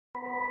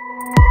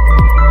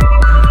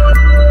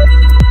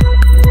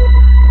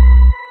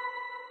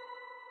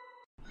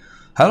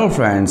Hello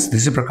friends,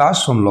 this is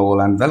Prakash from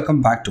Logoland.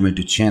 Welcome back to my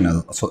YouTube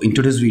channel. So in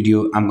today's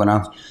video, I'm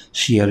gonna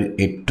share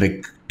a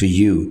trick to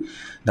you.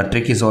 The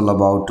trick is all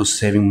about to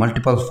saving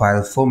multiple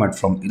file format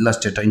from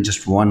Illustrator in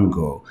just one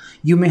go.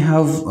 You may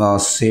have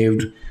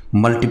saved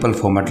multiple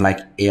format like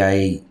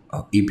AI,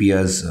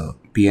 EPS,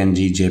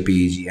 PNG,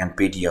 JPEG, and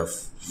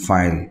PDF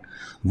file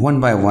one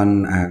by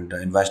one and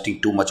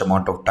investing too much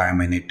amount of time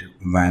in it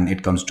when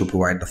it comes to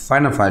provide the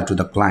final file to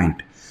the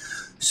client.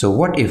 So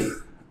what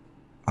if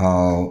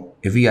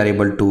we are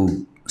able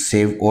to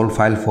save all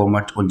file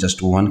format on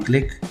just one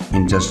click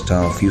in just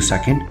a few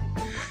seconds?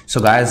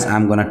 So guys,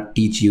 I'm gonna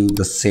teach you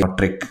the same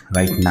trick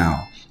right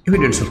now. If you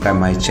didn't subscribe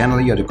my channel,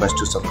 you're requested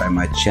to subscribe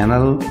my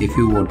channel. If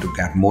you want to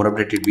get more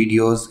updated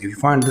videos, if you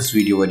find this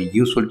video very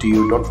useful to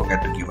you, don't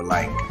forget to give a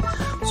like.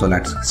 So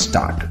let's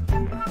start.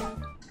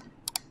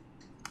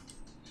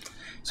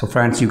 So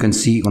friends, you can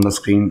see on the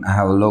screen I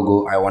have a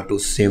logo. I want to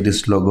save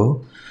this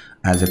logo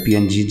as a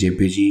PNG,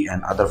 JPG,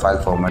 and other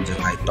file formats that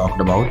I talked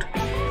about.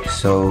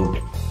 So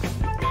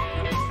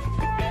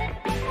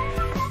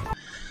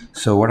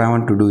what I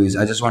want to do is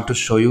I just want to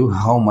show you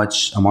how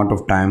much amount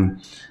of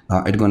time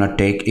it's gonna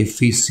take if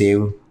we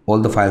save all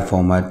the file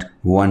format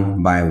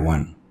one by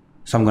one.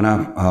 So I'm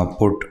gonna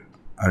put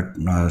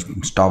a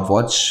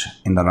stopwatch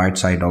in the right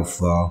side of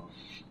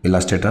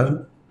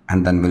Illustrator,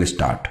 and then we'll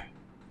start.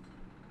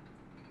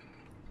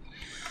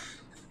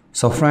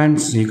 So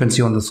friends, you can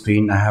see on the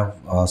screen I have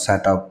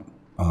set up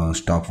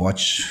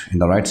stopwatch in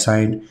the right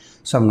side.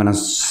 So I'm gonna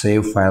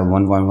save file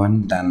one by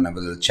one, then I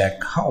will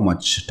check how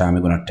much time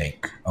it's gonna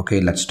take. Okay,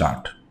 let's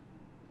start.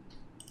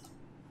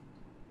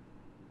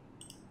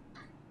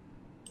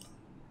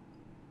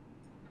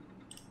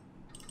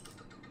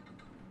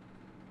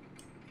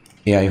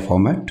 AI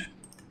format.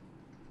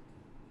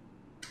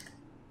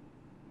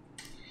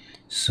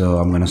 So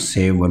I'm gonna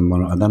save one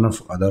more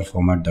other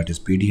format, that is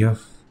PDF,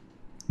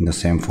 in the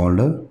same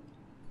folder.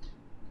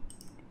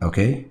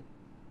 Okay,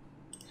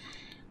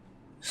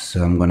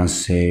 so I'm gonna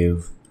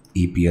save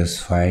EPS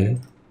file,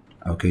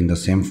 okay, in the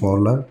same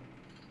folder.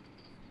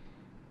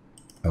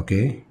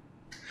 Okay,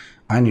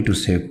 I need to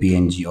save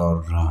PNG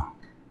or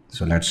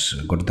so let's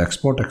go to the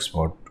export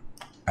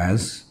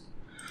as.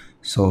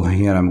 So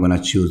here I'm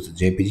gonna choose the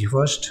JPG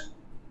first.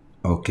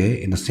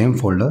 Okay, in the same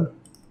folder,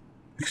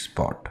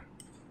 export.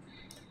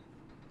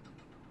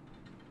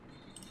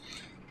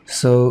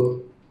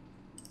 So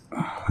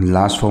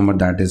last format,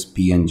 that is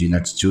PNG.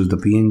 Let's choose the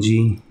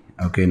PNG.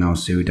 Okay, now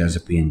save it as a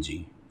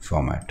PNG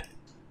format.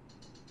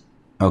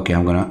 Okay,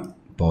 I'm gonna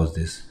pause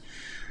this.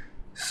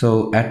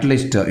 So at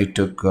least it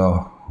took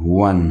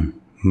 1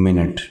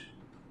 minute.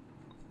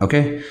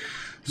 Okay,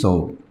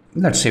 so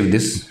let's save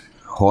this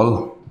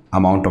whole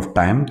amount of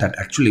time that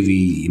actually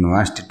we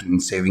invested in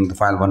saving the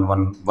file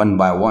one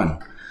by one.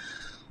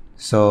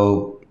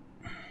 So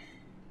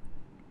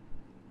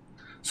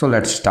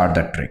let's start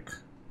that trick.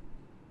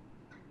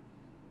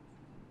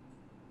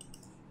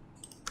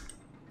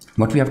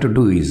 What we have to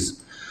do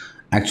is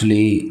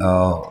actually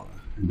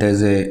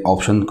there's a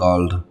option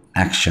called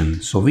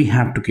action. So we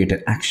have to create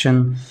an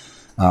action.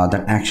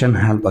 That action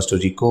help us to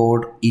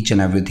record each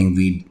and everything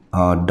we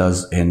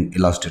does in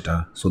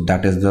Illustrator. So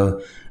that is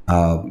the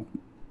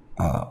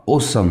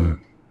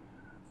awesome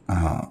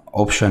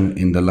option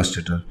in the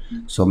Illustrator.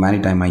 So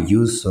many time I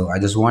use, so I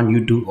just want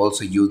you to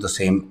also use the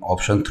same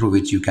option through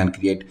which you can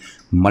create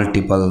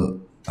multiple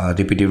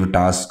repetitive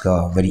tasks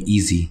very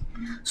easy.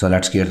 So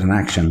let's create an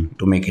action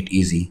to make it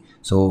easy.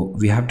 So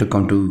we have to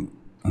come to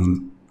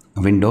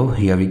window.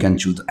 Here we can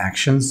choose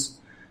actions.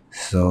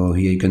 So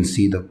here you can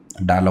see the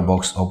dialog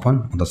box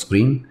open on the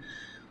screen.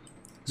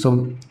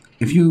 So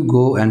if you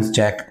go and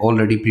check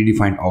already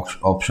predefined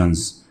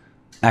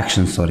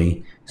actions,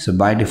 so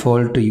by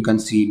default you can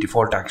see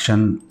default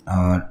action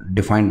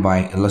defined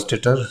by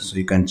Illustrator. So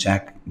you can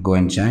go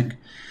and check,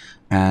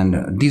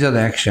 and these are the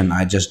action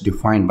I just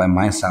defined by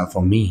myself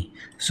for me.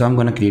 So I'm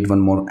going to create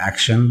one more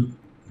action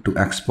to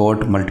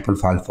export multiple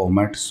file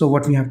formats. So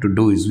what we have to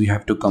do is we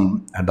have to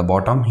come at the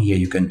bottom here.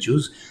 You can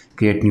choose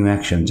create new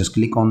action. Just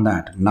click on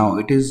that. Now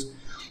it is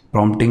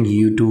prompting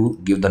you to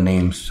give the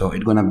name. So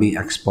it's gonna be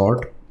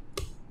export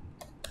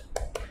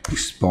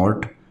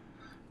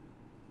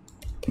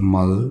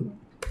multiple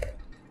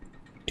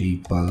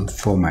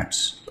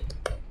formats.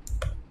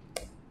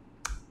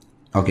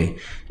 Okay,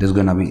 this is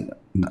gonna be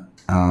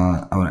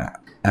our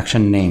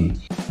action name.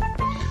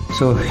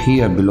 So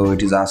here below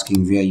it is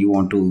asking where you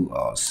want to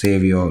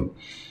save your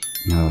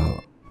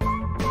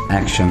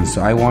action.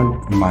 So I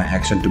want my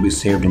action to be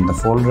saved in the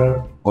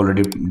folder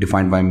already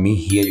defined by me.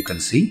 Here you can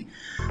see.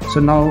 So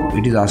now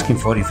it is asking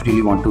for if you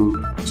really want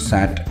to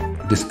set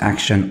this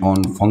action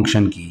on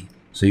function key,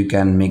 so you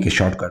can make a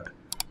shortcut.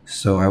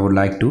 So I would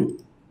like to,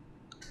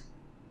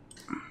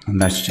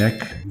 let's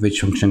check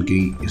which function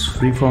key is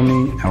free for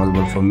me,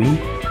 available for me.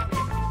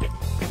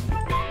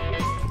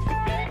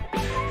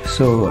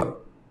 So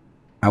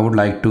I would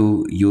like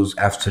to use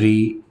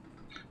F3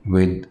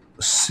 with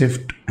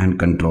shift and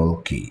control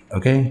key.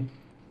 Okay,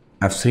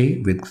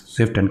 F3 with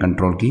shift and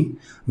control key,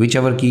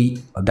 whichever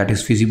key that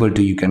is feasible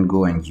to you can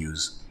go and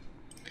use.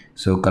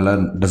 So color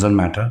doesn't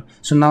matter.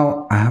 So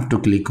now I have to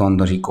click on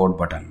the record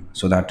button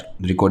so that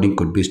the recording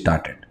could be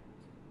started.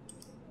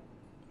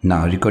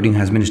 Now recording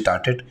has been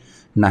started.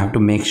 Now I have to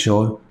make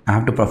sure I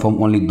have to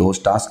perform only those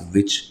tasks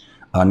which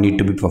need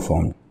to be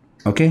performed.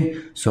 Okay,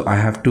 so I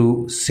have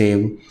to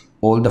save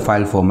all the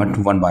file format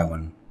one by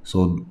one.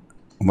 So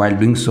while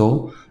doing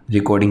so,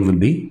 recording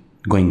will be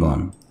going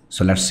on.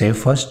 So let's save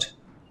first.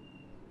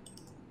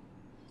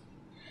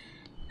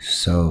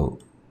 So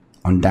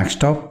on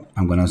desktop,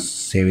 I'm gonna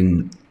save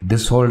in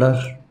this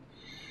folder.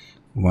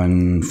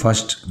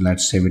 First,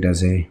 let's save it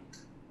as a,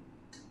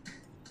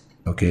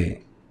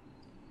 okay,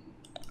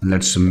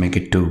 let's make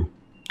it 2.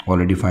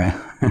 Already file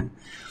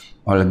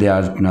already there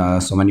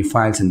are so many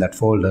files in that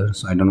folder,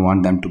 so I don't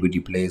want them to be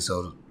replaced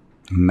or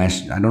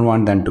meshed. I don't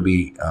want them to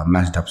be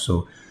messed up.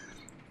 So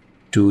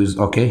 2 is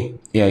okay.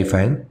 AI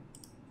file,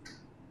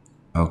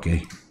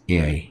 okay,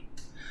 AI.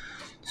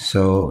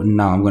 So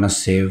now I'm gonna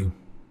save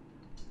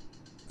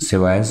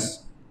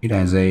as it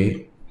as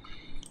a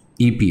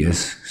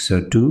EPS.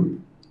 So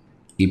 2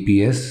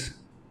 EPS.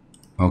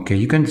 Okay,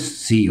 you can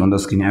see on the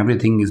screen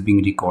everything is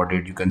being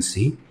recorded, you can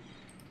see.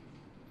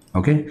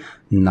 Okay,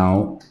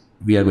 now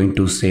we are going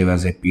to save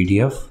as a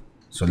PDF.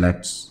 So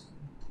let's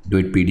do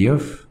it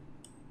PDF.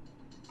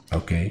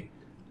 Okay,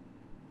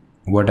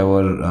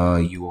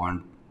 whatever you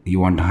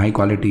want high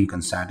quality, you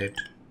can set it.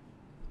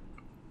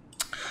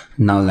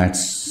 Now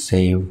let's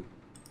save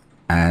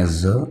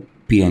as a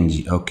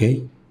PNG.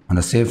 Okay, on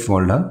the save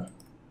folder,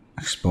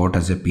 export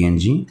as a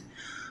PNG.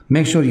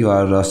 Make sure you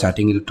are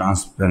setting it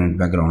transparent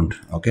background.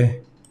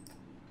 Okay,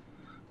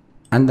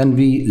 and then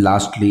we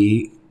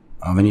lastly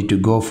we need to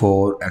go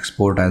for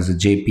export as a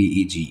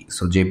JPEG.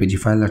 So JPG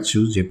file, let's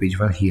choose JPG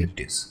file. Here it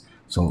is.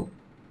 So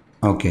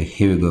okay,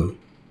 here we go.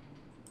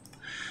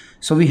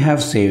 So we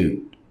have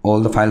saved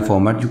all the file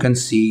format. You can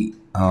see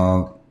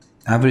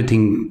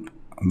everything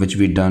which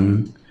we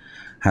done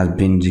has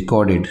been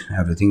recorded.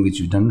 Everything which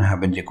we done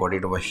have been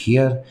recorded over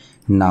here.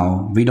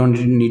 Now we don't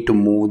need to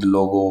move the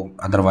logo,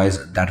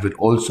 otherwise that will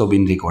also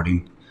be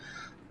recording.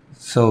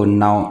 So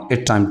now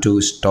it's time to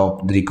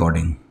stop the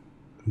recording.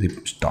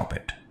 Stop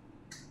it.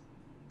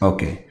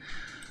 Okay,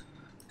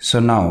 so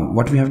now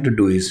what we have to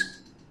do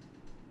is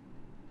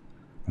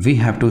we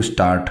have to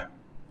start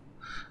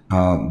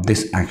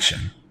this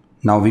action.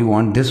 Now we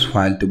want this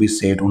file to be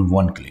saved on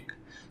one click.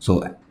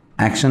 So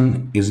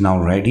action is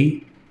now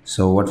ready.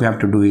 So what we have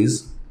to do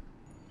is,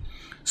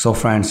 so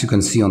friends, you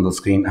can see on the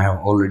screen I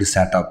have already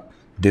set up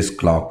this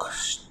clock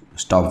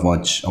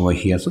stopwatch over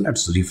here. So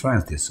let's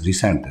refresh this,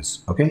 reset this.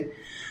 Okay,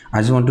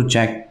 I just want to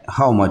check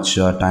how much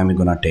time it's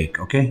gonna take.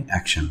 Okay,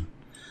 action.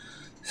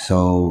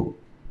 So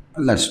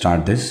let's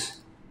start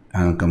this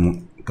and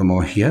come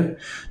over here.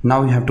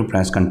 Now we have to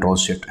press Ctrl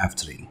Shift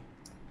F3.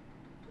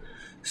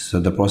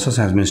 So the process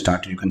has been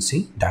started, you can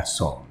see.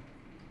 That's all.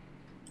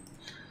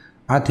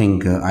 I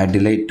think I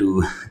delayed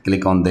to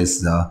click on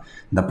this.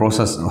 The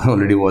process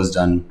already was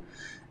done.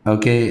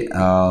 Okay,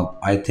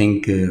 I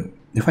think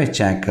if I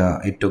check,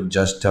 it took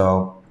just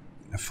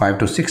 5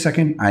 to 6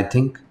 seconds. I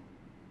think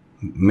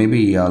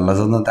maybe less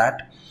than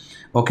that.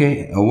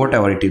 Okay,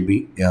 whatever it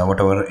be,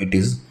 whatever it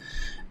is.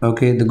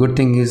 Okay, the good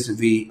thing is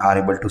we are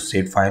able to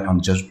save file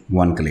on just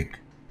one click.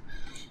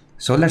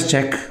 So let's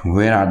check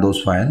where are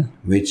those files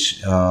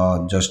which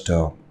just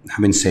have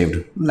been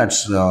saved.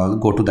 Let's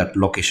go to that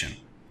location.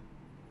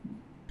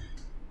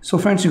 So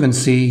friends, you can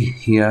see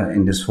here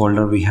in this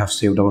folder we have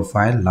saved our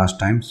file last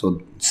time.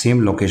 So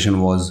same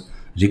location was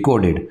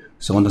recorded.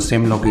 So on the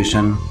same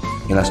location,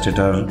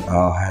 Illustrator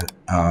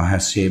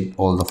has saved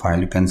all the file,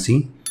 you can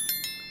see.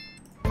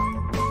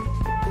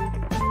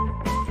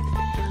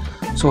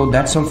 So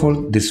that's all for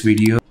this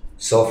video.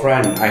 So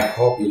friend, I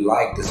hope you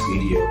like this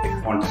video. If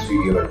you want this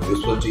video to be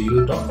useful to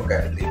you, don't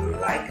forget to leave a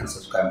like and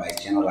subscribe my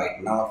channel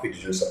right now if you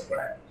didn't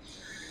subscribe.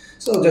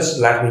 So just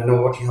let me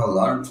know what you have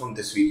learned from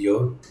this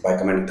video by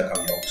commenting the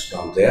comment box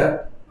down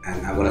there.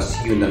 And I'm gonna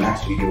see you in the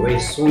next video very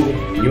soon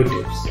with new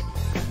tips.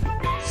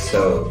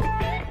 So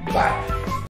bye.